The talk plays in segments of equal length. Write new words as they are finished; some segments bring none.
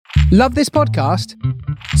Love this podcast?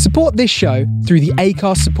 Support this show through the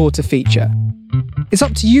Acast supporter feature. It's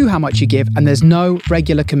up to you how much you give, and there's no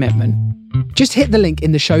regular commitment. Just hit the link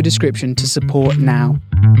in the show description to support now.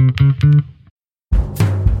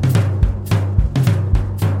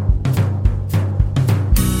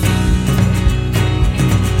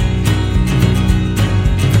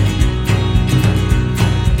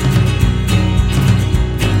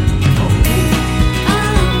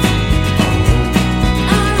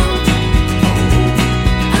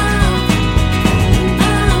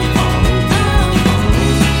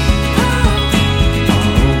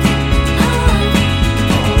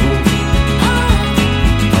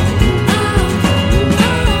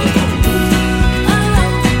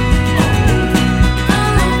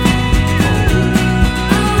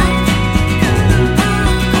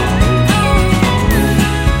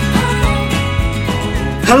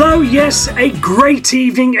 Hello, yes, a great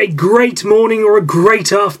evening, a great morning, or a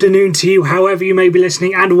great afternoon to you, however you may be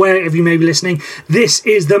listening and wherever you may be listening. This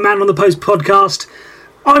is the Man on the Post podcast.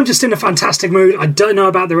 I'm just in a fantastic mood. I don't know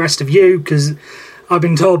about the rest of you, because I've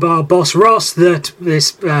been told by our boss Ross that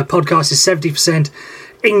this podcast is 70%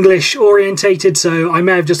 English orientated, so I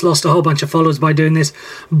may have just lost a whole bunch of followers by doing this.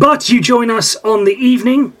 But you join us on the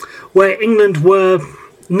evening where England were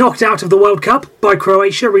knocked out of the World Cup by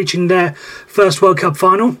Croatia, reaching their first World Cup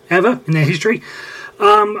final ever in their history.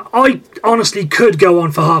 I honestly could go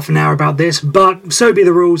on for half an hour about this, but so be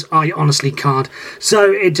the rules, I honestly can't. So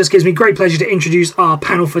it just gives me great pleasure to introduce our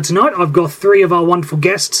panel for tonight. I've got three of our wonderful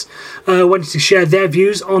guests wanting to share their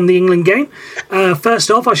views on the England game. First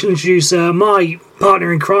off, I shall introduce my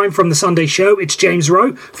partner in crime from the Sunday show. It's James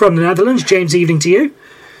Rowe from the Netherlands. James, evening to you.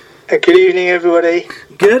 Good evening, everybody.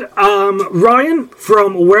 Good. Ryan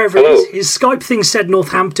from wherever Hello. it is. His Skype thing said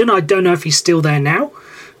Northampton. I don't know if he's still there now.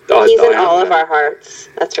 He's in all of our hearts.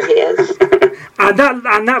 That's where he is. And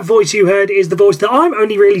that voice you heard is the voice that I'm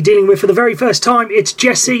only really dealing with for the very first time. It's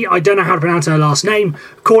Jessie. I don't know how to pronounce her last name.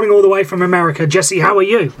 Calling all the way from America. Jessie, how are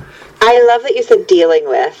you? I love that you said dealing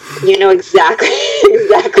with. You know exactly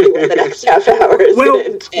what the next half hour is going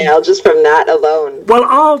to entail just from that alone. Well,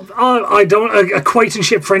 our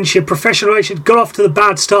acquaintanceship, friendship, professional relationship got off to the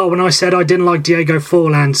bad start when I said I didn't like Diego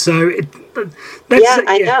Forlan. So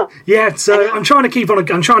I know. Yeah, so I'm trying to keep on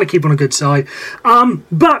a good side.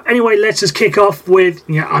 But anyway, let's just kick off with.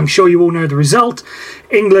 Yeah, I'm sure you all know the result.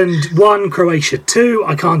 England 1, Croatia 2.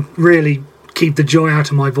 I can't really keep the joy out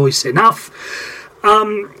of my voice enough.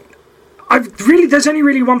 There's only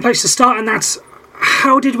really one place to start, and that's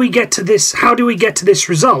how did we get to this? How do we get to this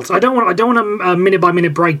result? I don't want a minute by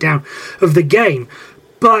minute breakdown of the game,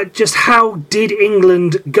 but just how did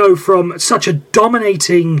England go from such a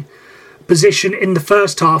dominating position in the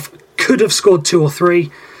first half, could have scored 2 or 3,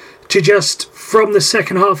 to just from the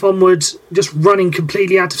second half onwards, just running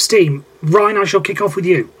completely out of steam? Ryan, I shall kick off with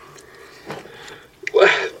you. Well,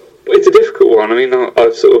 it's a difficult one. I mean,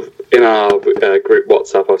 I've sort of in our group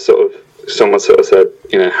WhatsApp, someone sort of said,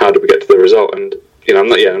 how did we get to the result? And I'm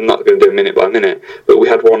not going to do minute by minute, but we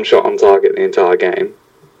had one shot on target the entire game.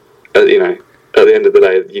 At the end of the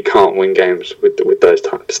day, you can't win games with those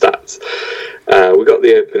type of stats. We got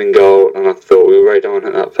the opening goal, and I thought we were very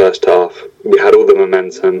dominant that first half. We had all the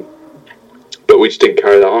momentum, but we just didn't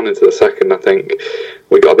carry that on into the second. I think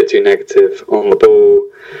we got a bit too negative on the ball,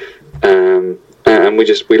 and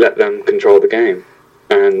we let them control the game.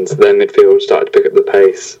 And their midfield started to pick up the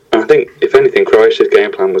pace. And I think, if anything, Croatia's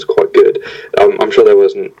game plan was quite good. I'm sure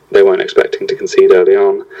they weren't expecting to concede early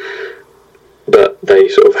on, but they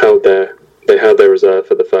sort of held their reserve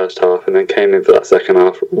for the first half, and then came in for that second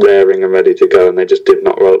half, raring and ready to go. And they just did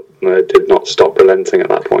not stop relenting at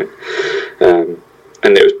that point. And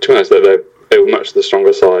it was, to be honest, that they were much the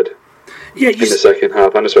stronger side. Yeah, in the second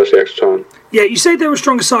half, and especially extra time. Yeah, you say they were a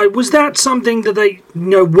stronger side. Was that something that they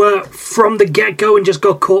were from the get-go and just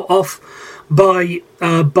got caught off by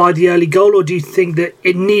the early goal, or do you think that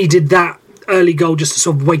it needed that early goal just to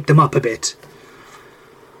sort of wake them up a bit?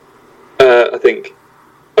 I think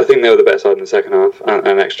they were the better side in the second half,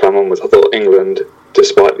 and extra time onwards. I thought England,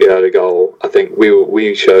 despite the early goal, I think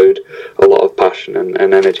we showed a lot of passion and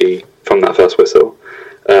energy from that first whistle.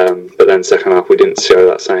 But then second half we didn't show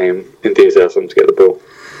that same enthusiasm to get the ball.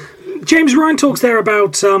 James, Ryan talks there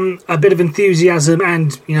about a bit of enthusiasm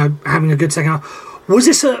and having a good second half. Was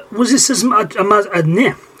this as much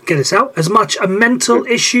as much a mental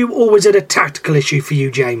issue, or was it a tactical issue for you,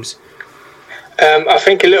 James? I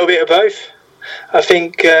think a little bit of both. I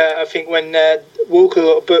think when Walker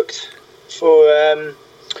got booked for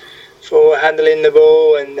handling the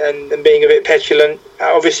ball and being a bit petulant,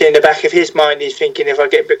 obviously in the back of his mind he's thinking, if I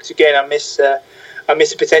get booked again, I I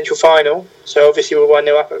miss a potential final. So obviously we're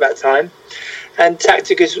 1-0 up at that time. And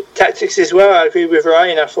tactics as well. I agree with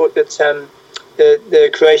Ryan. I thought that the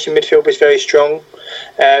Croatian midfield was very strong.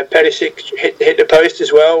 Perisic hit the post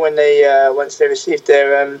as well when they once they received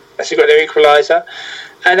their got their equaliser.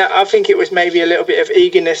 And I think it was maybe a little bit of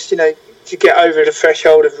eagerness, to get over the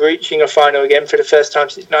threshold of reaching a final again for the first time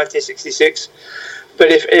since 1966. But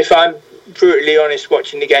if I'm brutally honest,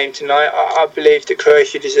 watching the game tonight, I believe that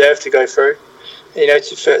Croatia deserved to go through.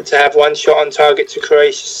 To have one shot on target to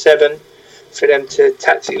Croatia's 7, for them to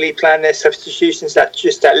tactically plan their substitutions, that's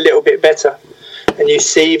just that little bit better. And you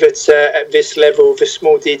see that at this level, the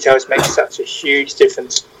small details make such a huge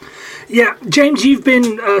difference. Yeah, James, you've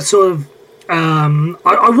been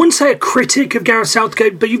I wouldn't say a critic of Gareth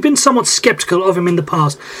Southgate, but you've been somewhat sceptical of him in the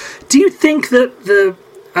past. Do you think that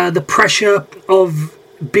the pressure of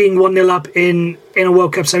being 1-0 up in a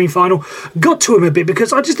World Cup semi-final got to him a bit?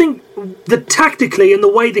 Because I just think that tactically and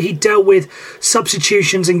the way that he dealt with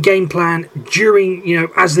substitutions and game plan during,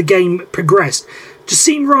 as the game progressed, just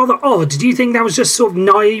seemed rather odd. Do you think that was just sort of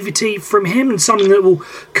naivety from him and something that will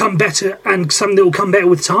come better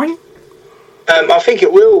with time? I think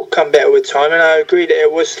it will come better with time, and I agree that it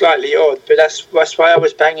was slightly odd, but that's why I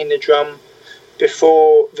was banging the drum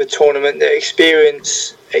before the tournament that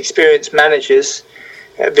experienced managers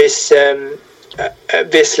at this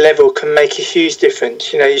level can make a huge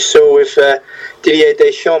difference. You saw with Didier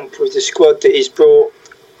Deschamps with the squad that he's brought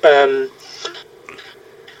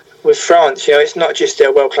with France. It's not just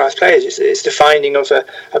their world-class players, it's the finding of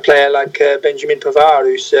a player like Benjamin Pavard,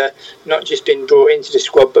 who's not just been brought into the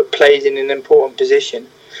squad but played in an important position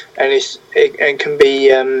and can be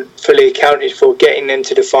fully accounted for getting them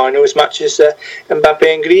to the final as much as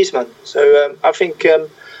Mbappe and Griezmann. So I think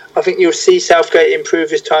you'll see Southgate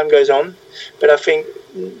improve as time goes on, but I think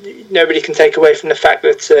nobody can take away from the fact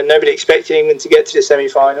that nobody expected England to get to the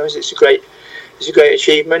semi-finals. It's a great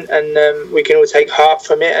achievement, and we can all take heart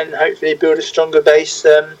from it and hopefully build a stronger base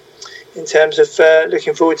in terms of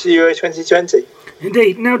looking forward to Euro 2020.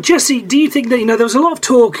 Indeed. Now, Jesse, do you think that, there was a lot of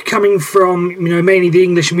talk coming from, mainly the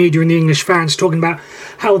English media and the English fans talking about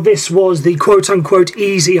how this was the quote-unquote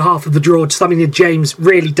easy half of the draw, something that James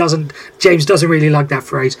doesn't really like that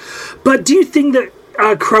phrase. But do you think that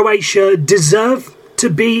Croatia deserve to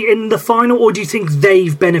be in the final, or do you think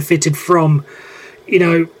they've benefited from,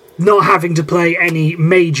 not having to play any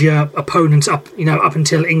major opponents up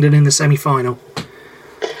until England in the semi-final?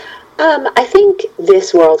 I think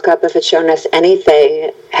this World Cup, if it's shown us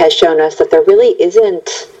anything, has shown us that there really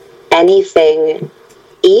isn't anything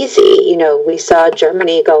easy. We saw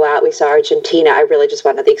Germany go out, we saw Argentina. I really just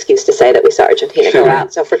wanted the excuse to say that we saw Argentina go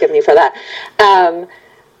out, so forgive me for that. I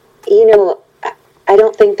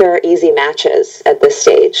don't think there are easy matches at this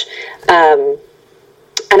stage. And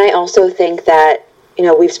I also think that,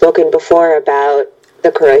 we've spoken before about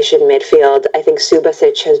the Croatian midfield. I think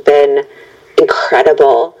Subasic has been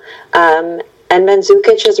incredible. And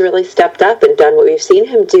Mandzukic has really stepped up and done what we've seen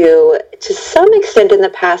him do to some extent in the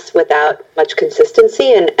past without much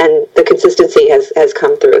consistency, and the consistency has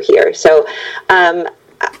come through here. So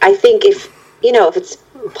I think if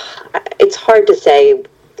it's hard to say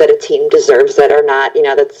that a team deserves it or not,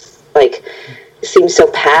 that's seems so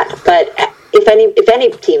pat, but if any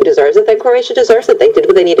team deserves it, then Croatia deserves it. They did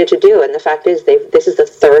what they needed to do, and the fact is this is the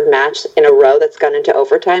third match in a row that's gone into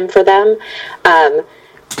overtime for them.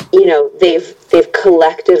 They've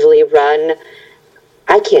collectively run,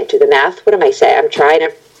 I can't do the math. What am I saying? I'm trying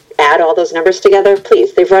to add all those numbers together.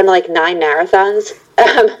 Please, they've run 9 marathons,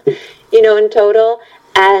 in total.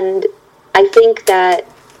 And I think that,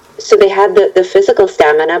 so they had the physical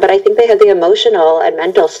stamina, but I think they had the emotional and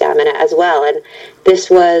mental stamina as well. And this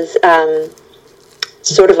was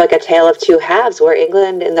sort of like a tale of two halves, where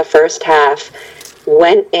England in the first half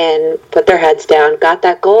went in, put their heads down, got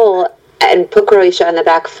that goal, and put Croatia on the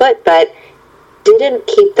back foot, but didn't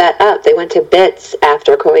keep that up. They went to bits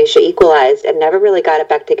after Croatia equalized and never really got it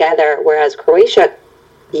back together, whereas Croatia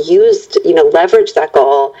leveraged that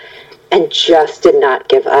goal and just did not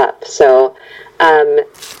give up. So,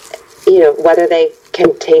 whether they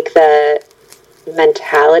can take the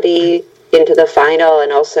mentality into the final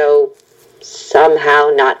and also somehow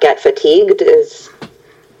not get fatigued is,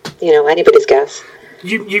 anybody's guess.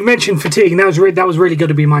 You mentioned fatigue, and that was really going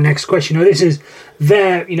to be my next question. This is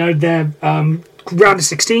their round of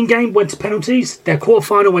 16 game went to penalties, their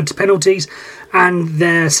quarterfinal went to penalties, and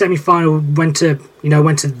their semi-final went to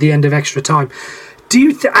the end of extra time.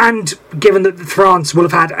 And given that France will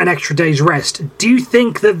have had an extra day's rest, do you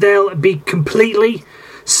think that they'll be completely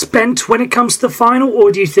spent when it comes to the final,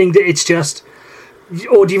 or do you think that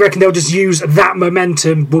or do you reckon they'll just use that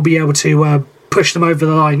momentum, will be able to push them over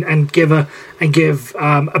the line and give a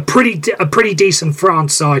pretty decent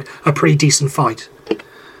France side a pretty decent fight.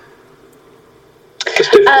 It's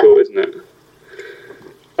difficult, isn't it?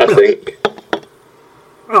 I think.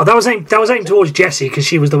 Oh, that was aimed towards Jessie because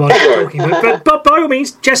she was the one talking. But by all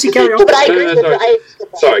means, Jessie, carry on. But I agree with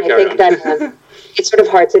Sorry, carry on. that it's sort of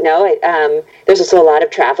hard to know. There's also a lot of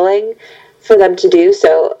traveling for them to do,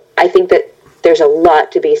 so I think that there's a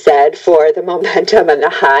lot to be said for the momentum and the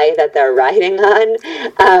high that they're riding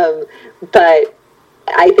on. But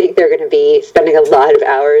I think they're going to be spending a lot of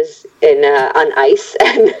hours on ice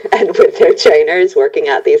and with their trainers working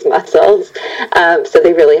out these muscles. So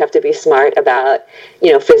they really have to be smart about,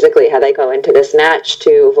 physically how they go into this match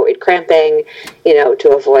to avoid cramping,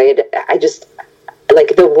 to avoid,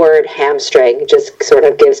 like the word hamstring just sort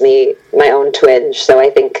of gives me my own twinge. So I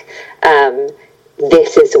think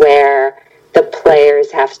this is where the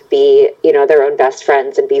players have to be, their own best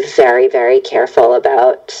friends and be very, very careful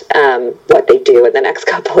about what they do in the next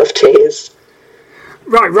couple of days.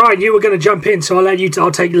 Right, Ryan, you were going to jump in, so I'll let you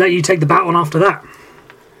take the baton after that.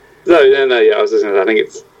 No. Yeah, I was just going to. I think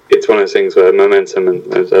it's one of those things where momentum,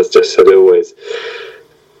 and as just said, always,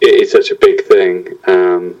 it's such a big thing.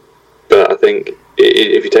 But I think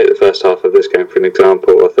if you take the first half of this game for an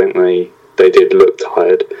example, I think they did look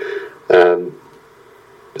tired.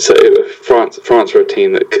 So France are a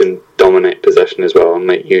team that can dominate possession as well and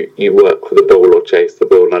make you work with the ball or chase the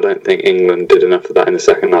ball, and I don't think England did enough of that in the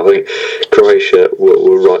second half. I think Croatia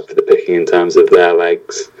were ripe for the picking in terms of their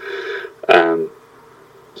legs,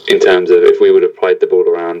 in terms of if we would have played the ball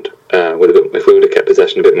around, if we would have kept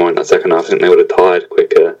possession a bit more in that second half, I think they would have tired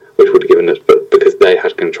quicker, which would have given us, but because they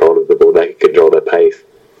had control of the ball, they could control their pace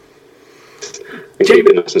and keep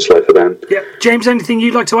it nice and slow for them. Yeah, James, anything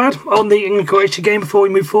you'd like to add on the England-Croatia game before we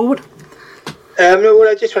move forward? No, well,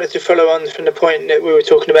 I just wanted to follow on from the point that we were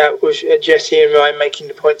talking about with Jessie and Ryan making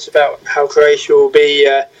the points about how Croatia will be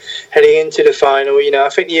heading into the final. I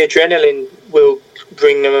think the adrenaline will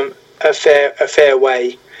bring them a fair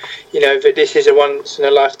way. That this is a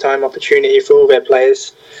once-in-a-lifetime opportunity for all their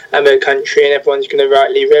players and their country, and everyone's going to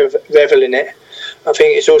rightly revel in it. I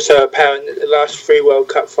think it's also apparent that the last 3 World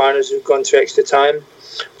Cup finals have gone to extra time.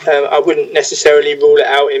 I wouldn't necessarily rule it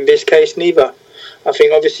out in this case neither. I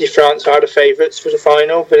think obviously France are the favourites for the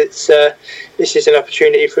final, but this is an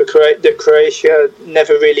opportunity for that Croatia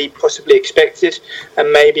never really possibly expected,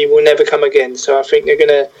 and maybe will never come again. So I think they're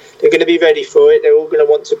gonna be ready for it. They're all going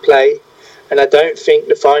to want to play, and I don't think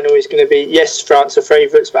the final is going to be. Yes, France are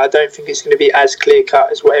favourites, but I don't think it's going to be as clear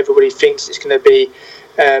cut as what everybody thinks it's going to be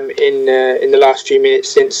in the last few minutes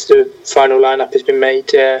since the final lineup has been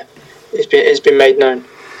made. Has been made known.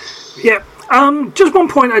 Yeah. Just one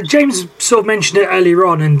point, James sort of mentioned it earlier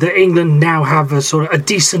on, and that England now have a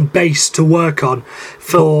decent base to work on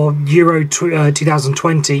for Euro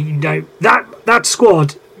 2020. That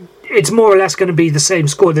squad, it's more or less going to be the same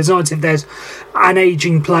squad. There's not if there's an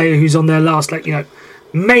aging player who's on their last,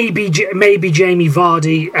 maybe Jamie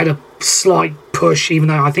Vardy at a slight push, even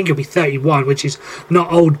though I think he'll be 31, which is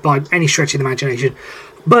not old by any stretch of the imagination.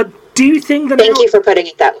 But do you think that... Thank you for putting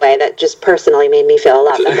it that way. That just personally made me feel a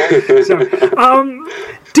lot better. Sorry.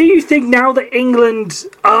 Do you think now that England...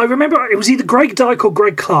 I remember it was either Greg Dyke or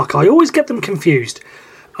Greg Clark. I always get them confused.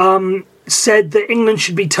 Said that England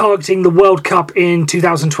should be targeting the World Cup in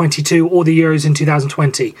 2022 or the Euros in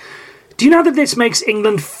 2020. Do you know that this makes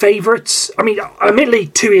England favourites? I mean, admittedly,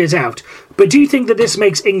 2 years out. But do you think that this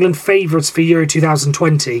makes England favourites for Euro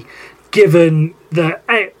 2020, given that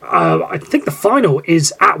I think the final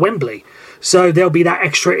is at Wembley, so there'll be that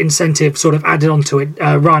extra incentive sort of added onto it.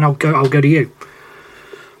 Ryan, I'll go to you.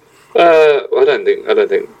 I don't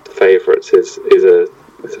think favourites is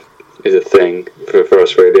a thing for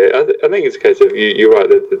us really. I think it's a case of you're right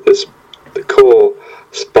that the core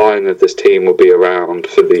spine of this team will be around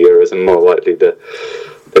for the Euros and more likely the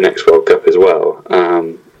next World Cup as well.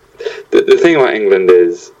 The thing about England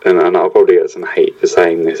is, and I'll probably get some hate for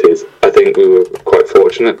saying this, is I think we were quite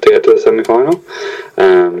fortunate to get to the semi-final.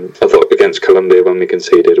 I thought against Colombia when we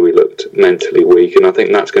conceded we looked mentally weak, and I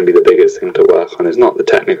think that's going to be the biggest thing to work on. It's not the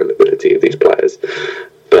technical ability of these players,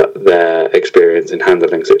 but their experience in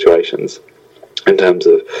handling situations in terms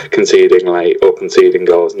of conceding late or conceding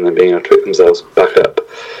goals and then being able to pick themselves back up.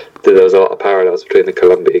 There was a lot of parallels between the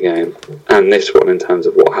Colombia game and this one in terms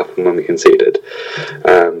of what happened when we conceded.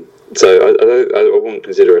 So I wouldn't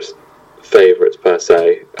consider us favourites per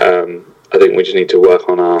se. I think we just need to work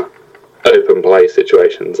on our open play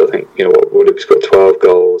situations. I think, what Woodward's got 12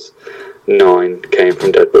 goals, 9 came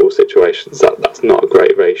from dead ball situations. That's not a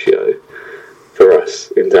great ratio for us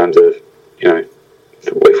in terms of,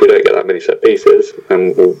 if we don't get that many set pieces,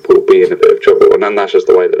 then we'll be in a bit bit of trouble, and that's just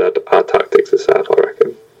the way that our tactics are set up, I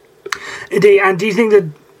reckon. Indeed, and do you think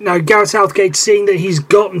that Gareth Southgate, seeing that he's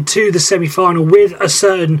gotten to the semi-final with a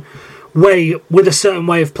certain way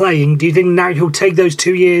of playing, do you think now he'll take those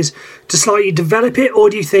 2 years to slightly develop it, or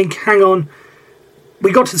do you think, hang on,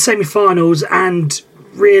 we got to the semi-finals and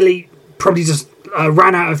really probably just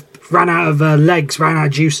ran out of legs, ran out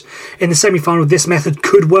of juice in the semi-final, this method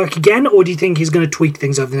could work again, or do you think he's going to tweak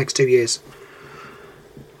things over the next 2 years?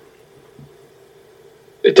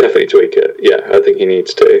 Definitely tweak it. Yeah, I think he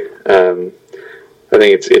needs to. I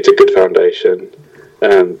think it's a good foundation,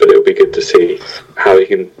 but it'll be good to see how he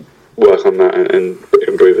can work on that and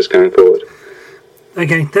improve us going forward.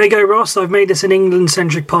 Okay, there you go, Ross. I've made this an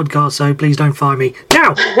England-centric podcast, so please don't fire me.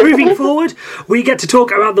 Now, moving forward, we get to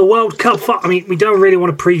talk about the World Cup. I mean, we don't really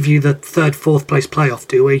want to preview the third, fourth place playoff,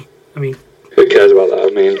 do we? I mean, who cares about that? I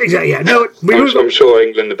mean, exactly. Yeah, no. I'm sure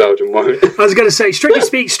England and Belgium won't. I was going to say, strictly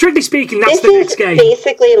speaking, that's this the next game. This is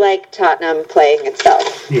basically like Tottenham playing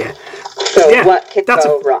itself. Yeah. So what could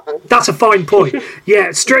go wrong? That's a fine point.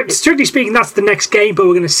 Yeah, strictly speaking, that's the next game, but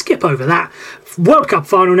we're going to skip over that. World Cup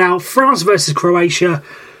final now, France versus Croatia.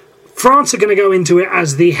 France are going to go into it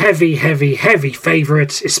as the heavy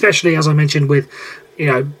favourites, especially, as I mentioned, with,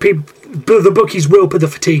 the bookies will put the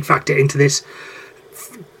fatigue factor into this.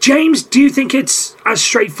 James, do you think it's as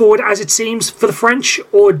straightforward as it seems for the French,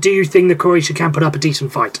 or do you think that Croatia can put up a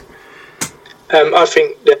decent fight?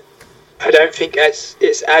 I don't think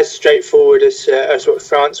it's as straightforward as what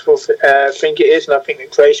France will think it is, and I think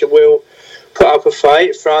that Croatia will put up a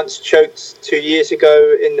fight. France choked 2 years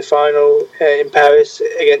ago in the final in Paris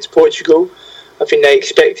against Portugal. I think they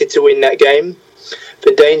expected to win that game.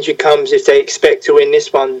 The danger comes if they expect to win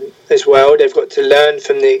this one as well. They've got to learn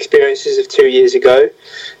from the experiences of 2 years ago.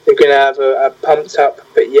 They're going to have a pumped up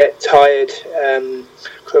but yet tired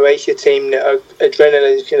Croatia team that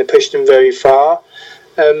adrenaline is going to push them very far.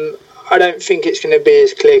 I don't think it's going to be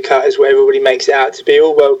as clear cut as what everybody makes it out to be.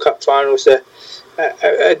 All World Cup finals are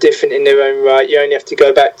different in their own right. You only have to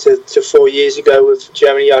go back to 4 years ago with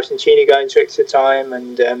Germany, Argentina going to extra time,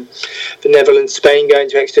 and the Netherlands, Spain going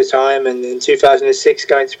to extra time, and in 2006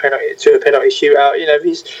 going to a penalty shootout.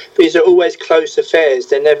 These are always close affairs.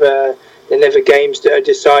 They're never games that are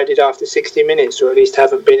decided after 60 minutes, or at least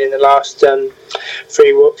haven't been in the last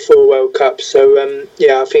 4 World Cups. So I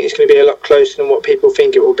think it's going to be a lot closer than what people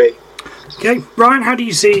think it will be. Okay, Ryan, how do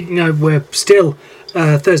you see? We're still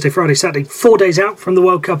Thursday, Friday, Saturday, 4 days out from the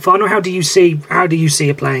World Cup final. How do you see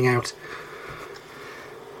it playing out?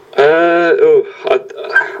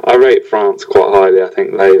 I rate France quite highly. I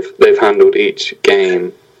think they've handled each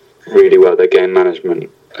game really well. Their game management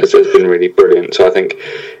has been really brilliant. So I think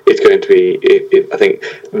it's going to be. I think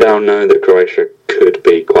they'll know that Croatia could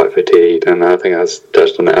be quite fatigued, and I think, as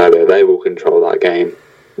touched on it earlier, they will control that game.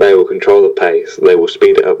 They will control the pace. They will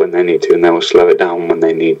speed it up when they need to, and they will slow it down when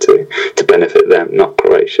they need to benefit them, not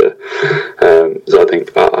Croatia. So I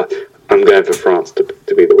think I'm going for France to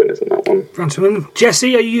be the winners in that one. France win.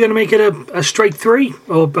 Jesse, are you going to make it a straight 3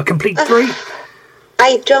 or a complete 3?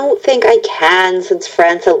 I don't think I can, since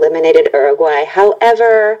France eliminated Uruguay.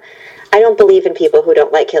 However, I don't believe in people who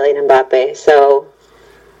don't like Kylian Mbappe, so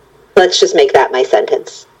let's just make that my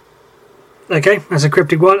sentence. Okay, that's a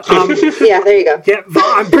cryptic one. Yeah, there you go. Yeah, but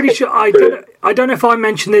I'm pretty sure I don't know if I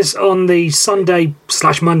mentioned this on the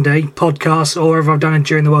Sunday/Monday podcast or if I've done it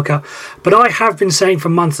during the World Cup, but I have been saying for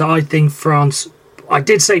months that I think France. I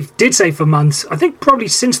did say for months. I think probably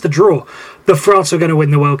since the draw, that France are going to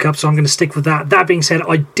win the World Cup. So I'm going to stick with that. That being said,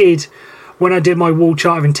 when I did my wall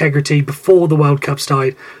chart of integrity before the World Cup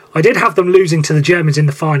started, I did have them losing to the Germans in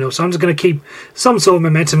the final, so I'm just going to keep some sort of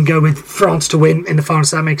momentum and go with France to win in the final,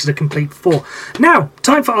 so that makes it a complete 4. Now,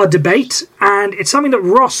 time for our debate, and it's something that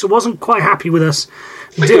Ross wasn't quite happy with us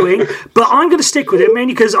doing, but I'm going to stick with it,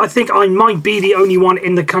 mainly because I think I might be the only one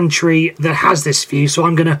in the country that has this view, so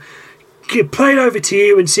I'm going to play it over to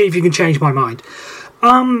you and see if you can change my mind.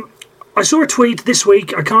 I saw a tweet this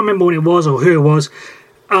week, I can't remember when it was or who it was,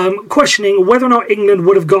 questioning whether or not England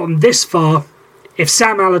would have gotten this far if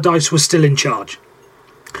Sam Allardyce was still in charge.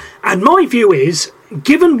 And my view is,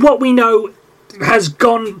 given what we know has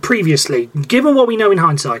gone previously, given what we know in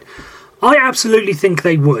hindsight, I absolutely think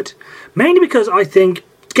they would. Mainly because I think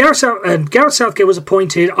Gareth Southgate was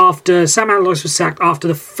appointed after Sam Allardyce was sacked after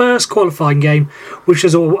the first qualifying game, which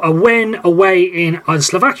was a win away in either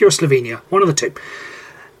Slovakia or Slovenia, one of the two.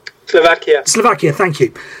 Slovakia, thank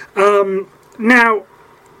you. Now,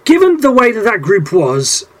 given the way that group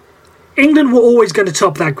was, England were always going to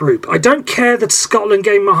top that group. I don't care that Scotland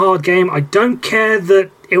gave them a hard game. I don't care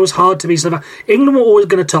that it was hard to be Slovak. England were always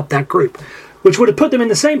going to top that group. which would have put them in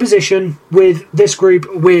the same position with this group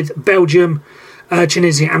with Belgium,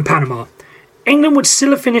 Tunisia and Panama. England would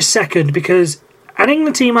still have finished second because an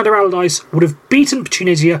England team under Allardyce would have beaten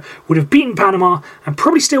Tunisia, would have beaten Panama, and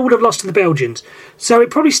probably still would have lost to the Belgians. So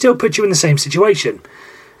it probably still puts you in the same situation.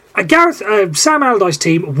 Sam Allardyce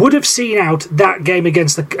team would have seen out that game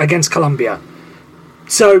against Colombia.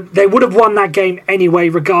 So they would have won that game anyway,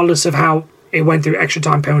 regardless of how it went through extra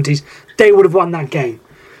time penalties. They would have won that game.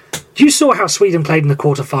 You saw how Sweden played in the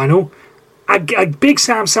quarterfinal. A big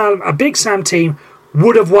Sam team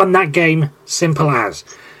would have won that game, simple as.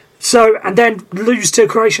 So, and then lose to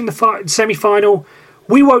Croatia in the semi-final.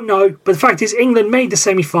 We won't know, but the fact is England made the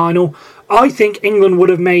semi-final. I think England would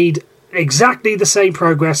have made exactly the same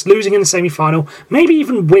progress, losing in the semi-final, maybe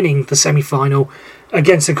even winning the semi-final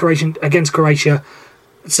against Croatia.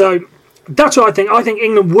 So that's what I think. I think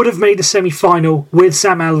England would have made the semi-final with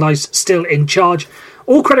Sam Allardyce still in charge.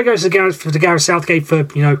 All credit goes to Gareth Southgate for,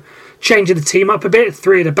 changing the team up a bit,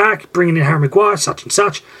 3 at the back, bringing in Harry Maguire, such and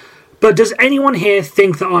such. But does anyone here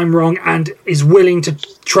think that I'm wrong and is willing to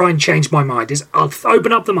try and change my mind? I'll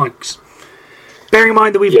open up the mics. Bearing in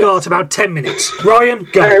mind that we've got about 10 minutes. Ryan,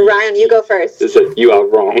 go. All right, Ryan, you go first. You are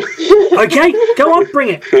wrong. Okay, go on, bring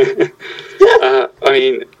it.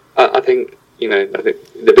 I think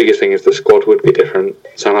the biggest thing is the squad would be different.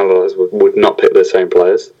 Sam Allardyce would not pick the same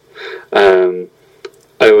players.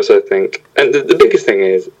 I also think, and the biggest thing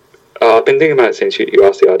is, I've been thinking about it since you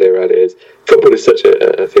asked the idea earlier, is football is such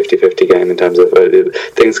a 50-50 game in terms of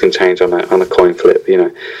things can change on a coin flip.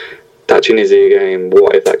 That Tunisia game,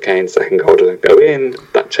 what if that Kane second goal doesn't go in?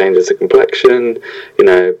 That changes the complexion.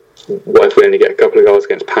 What if we only get a couple of goals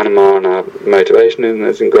against Panama and our motivation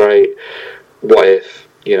isn't great? What if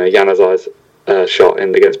Januzaj's shot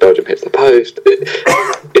in against Belgium hits the post?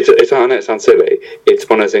 I know it sounds silly. It's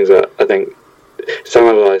one of those things that I think Sam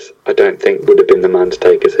Allardyce, I don't think would have been the man to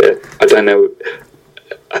take us here. I don't know.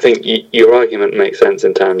 I think your argument makes sense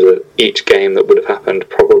in terms of each game that would have happened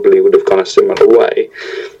probably would have gone a similar way,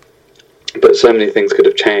 but so many things could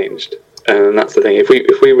have changed. And that's the thing. If we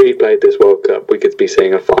replayed this World Cup, we could be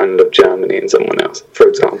seeing a final of Germany and someone else, for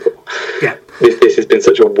example. Yeah. This has been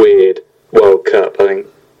such a weird World Cup. I think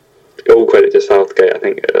all credit to Southgate. I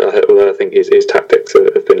think, although I think his tactics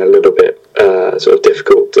have been a little bit sort of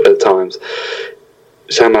difficult at times.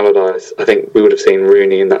 Sam Allardyce, I think we would have seen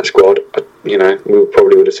Rooney in that squad. We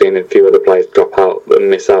probably would have seen a few other players drop out and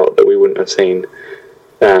miss out that we wouldn't have seen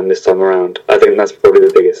this time around. I think that's probably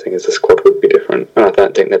the biggest thing, is the squad would be different, and I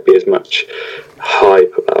don't think there'd be as much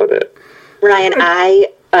hype about it. Ryan, I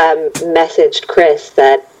messaged Chris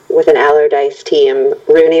that with an Allardyce team,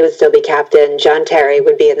 Rooney would still be captain, John Terry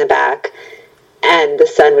would be in the back, and the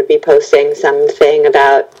Sun would be posting something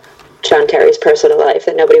about John Terry's personal life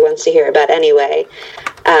that nobody wants to hear about anyway.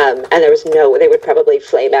 And there was they would probably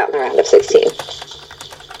flame out in the round of 16.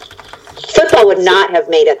 Football would not have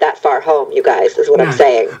made it that far home, you guys, is what I'm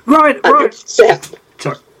saying. Right.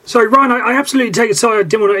 Sorry, Ryan, I absolutely take it. Sorry, I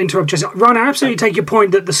didn't want to interrupt. Ryan, I absolutely take your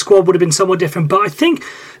point that the squad would have been somewhat different, but I think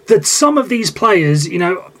that some of these players,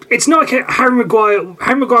 it's not like Harry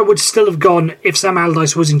Maguire would still have gone if Sam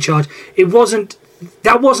Allardyce was in charge.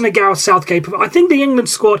 That wasn't a Gareth Southgate. I think the England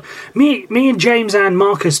squad, me and James and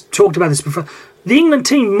Marcus talked about this before. The England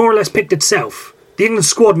team more or less picked itself. The England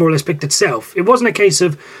squad more or less picked itself. It wasn't a case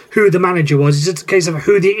of who the manager was. It's just a case of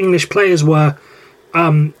who the English players were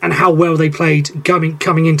and how well they played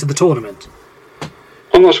coming into the tournament.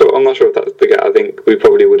 I'm not sure if that's the guy. I think we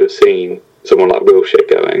probably would have seen someone like Wilshere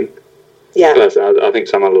going. Yeah. I think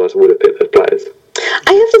Sam Allardyce would have picked those players.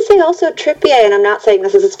 I have to say also Trippier, and I'm not saying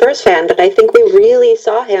this as a Spurs fan, but I think we really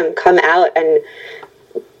saw him come out and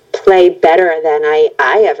play better than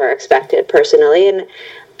I ever expected personally, and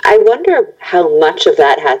I wonder how much of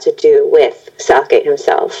that had to do with Southgate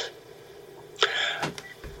himself.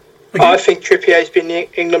 Okay. I think Trippier's been the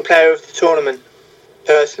England player of the tournament,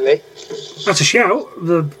 personally. That's a shout.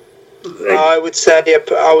 I would say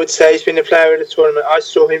he's been the player of the tournament. I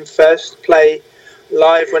saw him first play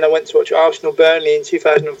live when I went to watch Arsenal Burnley in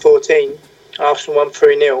 2014. Arsenal won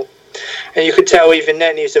 3-0. And you could tell even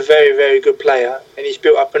then he was a very, very good player, and he's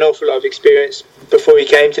built up an awful lot of experience before he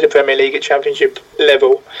came to the Premier League at Championship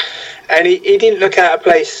level. And he didn't look out of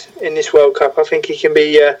place in this World Cup. I think he can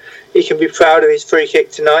be proud of his free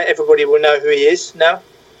kick tonight. Everybody will know who he is now,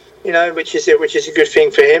 which is a good thing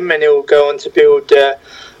for him, and he'll go on to build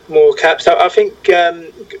more caps. I think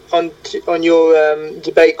on your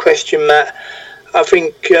debate question, Matt, I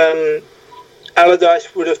think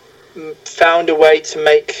Allardyce would have found a way to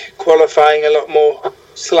make qualifying a lot more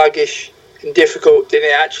sluggish and difficult than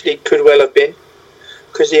it actually could well have been.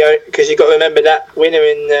 because you got to remember that winner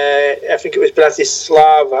in I think it was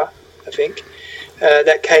Bratislava, I think.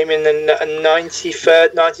 That came in the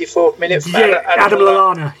 93rd, 94th minute. Yeah, Adam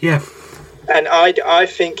Lallana, yeah. And I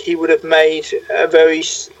think he would have made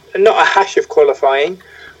not a hash of qualifying,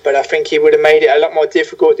 but I think he would have made it a lot more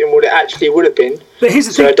difficult than what it actually would have been. But here's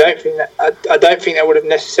the thing. I don't think that would have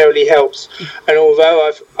necessarily helped. And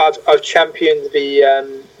although I've championed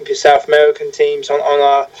the South American teams on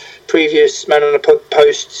our previous Man on the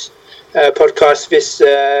Post podcast this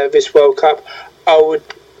World Cup,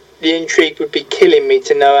 the intrigue would be killing me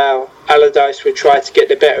to know how Allardyce would try to get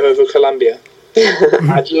the better over Colombia.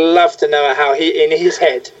 I'd love to know how he, in his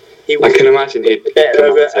head, he would. I can imagine he'd better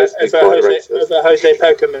over Jose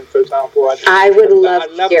Pokemon, for example. I would love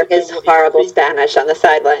to hear his horrible Spanish on the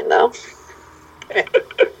sideline, though.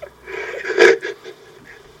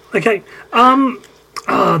 Okay.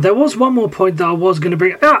 There was one more point that I was going to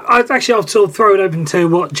bring. I'll sort of throw it open to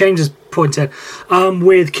what James's point said,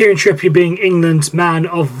 with Kieran Trippier being England's man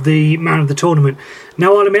of the tournament.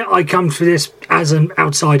 Now, I'll admit I come to this as an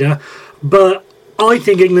outsider, but I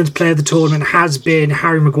think England's player of the tournament has been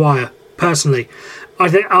Harry Maguire. Personally, I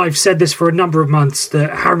think I've said this for a number of months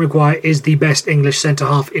that Harry Maguire is the best English centre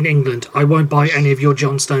half in England. I won't buy any of your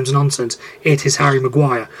John Stones nonsense. It is Harry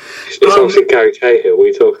Maguire. It's obviously Gary Cahill. What are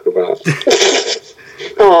you talking about?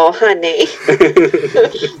 Oh, honey.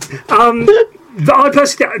 But I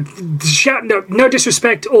personally, no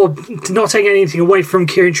disrespect or not taking anything away from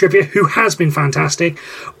Kieran Trippier, who has been fantastic,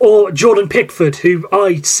 or Jordan Pickford, who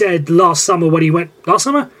I said last summer when he went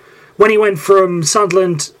from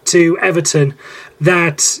Sunderland to Everton,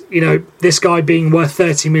 that this guy being worth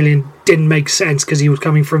 30 million didn't make sense because he was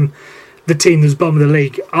coming from the team that was bottom of the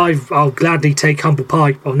league. I'll gladly take humble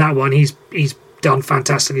pie on that one. He's done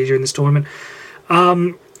fantastically during this tournament.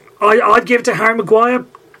 I'd give it to Harry Maguire.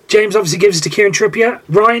 James obviously gives it to Kieran Trippier.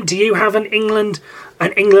 Ryan, do you have an England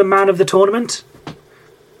man of the tournament?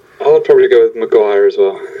 I would probably go with Maguire as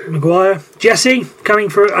well. Maguire. Jesse, coming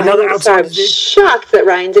for another outside. I'm shocked that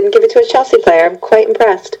Ryan didn't give it to a Chelsea player. I'm quite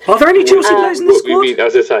impressed. Are there any Chelsea players in the squad? You mean,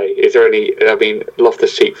 as I say, is there any? I mean,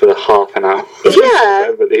 Loftus-Cheek for the half an hour.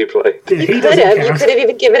 Yeah. That he played. Yeah, You could have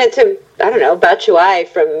even given it to, I don't know, Batshuayi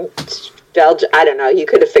from Belgium. I don't know. You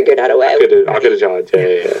could have figured out a way. I could have judged.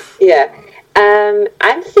 Yeah.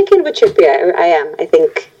 I'm thinking with Trippier. I am. I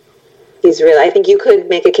think he's really. I think you could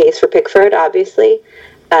make a case for Pickford, obviously,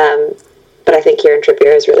 but I think Kieran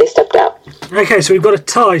Trippier has really stepped out. Okay, so we've got a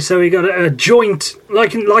tie. So we've got a joint,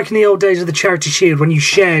 like in the old days of the Charity Shield, when you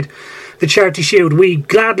shared the Charity Shield. We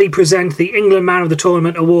gladly present the England Man of the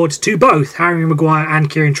Tournament award to both Harry Maguire and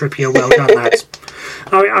Kieran Trippier. Well done, lads.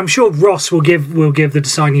 I'm sure Ross will give the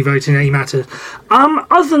deciding vote in any matter.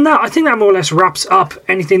 Other than that, I think that more or less wraps up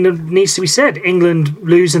anything that needs to be said. England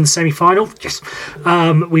lose in the semi-final. Yes.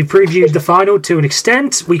 We previewed the final to an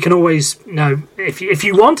extent. We can always, if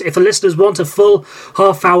the listeners want a full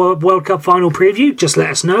half-hour World Cup final preview, just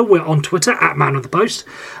let us know. We're on Twitter @ManOnThePost.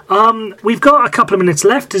 We've got a couple of minutes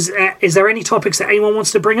left. Is there any topics that anyone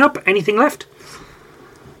wants to bring up? Anything left?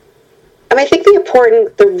 I think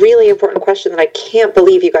the really important question that I can't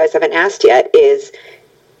believe you guys haven't asked yet is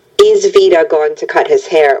Vida going to cut his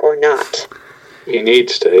hair or not? He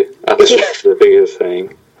needs to. I think that's the biggest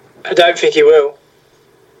thing. I don't think he will.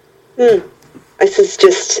 This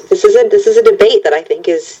is a debate that I think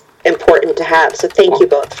is important to have. So thank you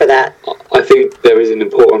both for that. I think there is an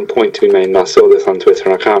important point to be made, and I saw this on Twitter,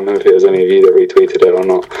 and I can't remember if it was any of you that retweeted it or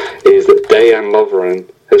not, is that Dejan Lovren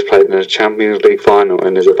has played in a Champions League final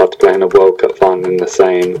and is about to play in a World Cup final in the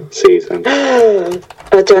same season. Oh,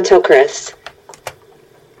 don't tell Chris.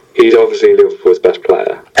 He's obviously Liverpool's best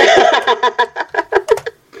player.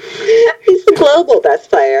 He's the global best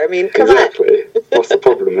player. I mean, come on. Exactly. What's the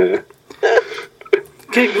problem here?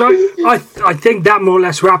 Okay, right. I think that more or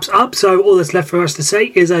less wraps up. So all that's left for us to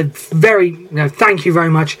say is a very thank you very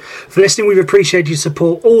much for listening. We've appreciated your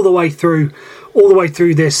support all the way through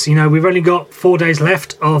this. We've only got 4 days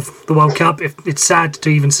left of the World Cup. It's sad to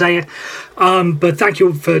even say it, but thank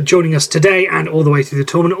you for joining us today and all the way through the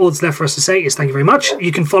tournament. All that's left for us to say is thank you very much.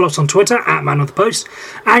 You can follow us on Twitter @ManOnThePost,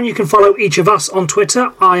 and you can follow each of us on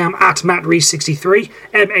Twitter. I am @MattRhys63,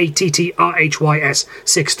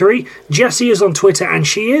 MatTrhys63. Jessie is on Twitter and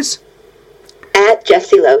she is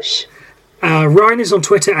 @JessieLoesch. Ryan is on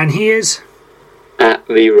Twitter and he is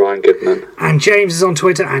 @TheRyan Goodman. And James is on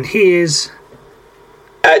Twitter and he is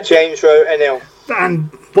 @JamesRoweNL. And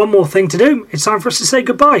one more thing to do. It's time for us to say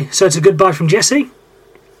goodbye. So it's a goodbye from Jesse.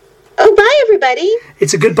 Oh, bye, everybody.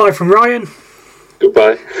 It's a goodbye from Ryan.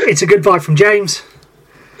 Goodbye. It's a goodbye from James.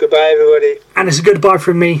 Goodbye, everybody. And it's a goodbye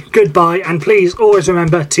from me. Goodbye, and please always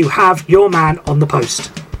remember to have your man on the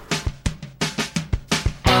post.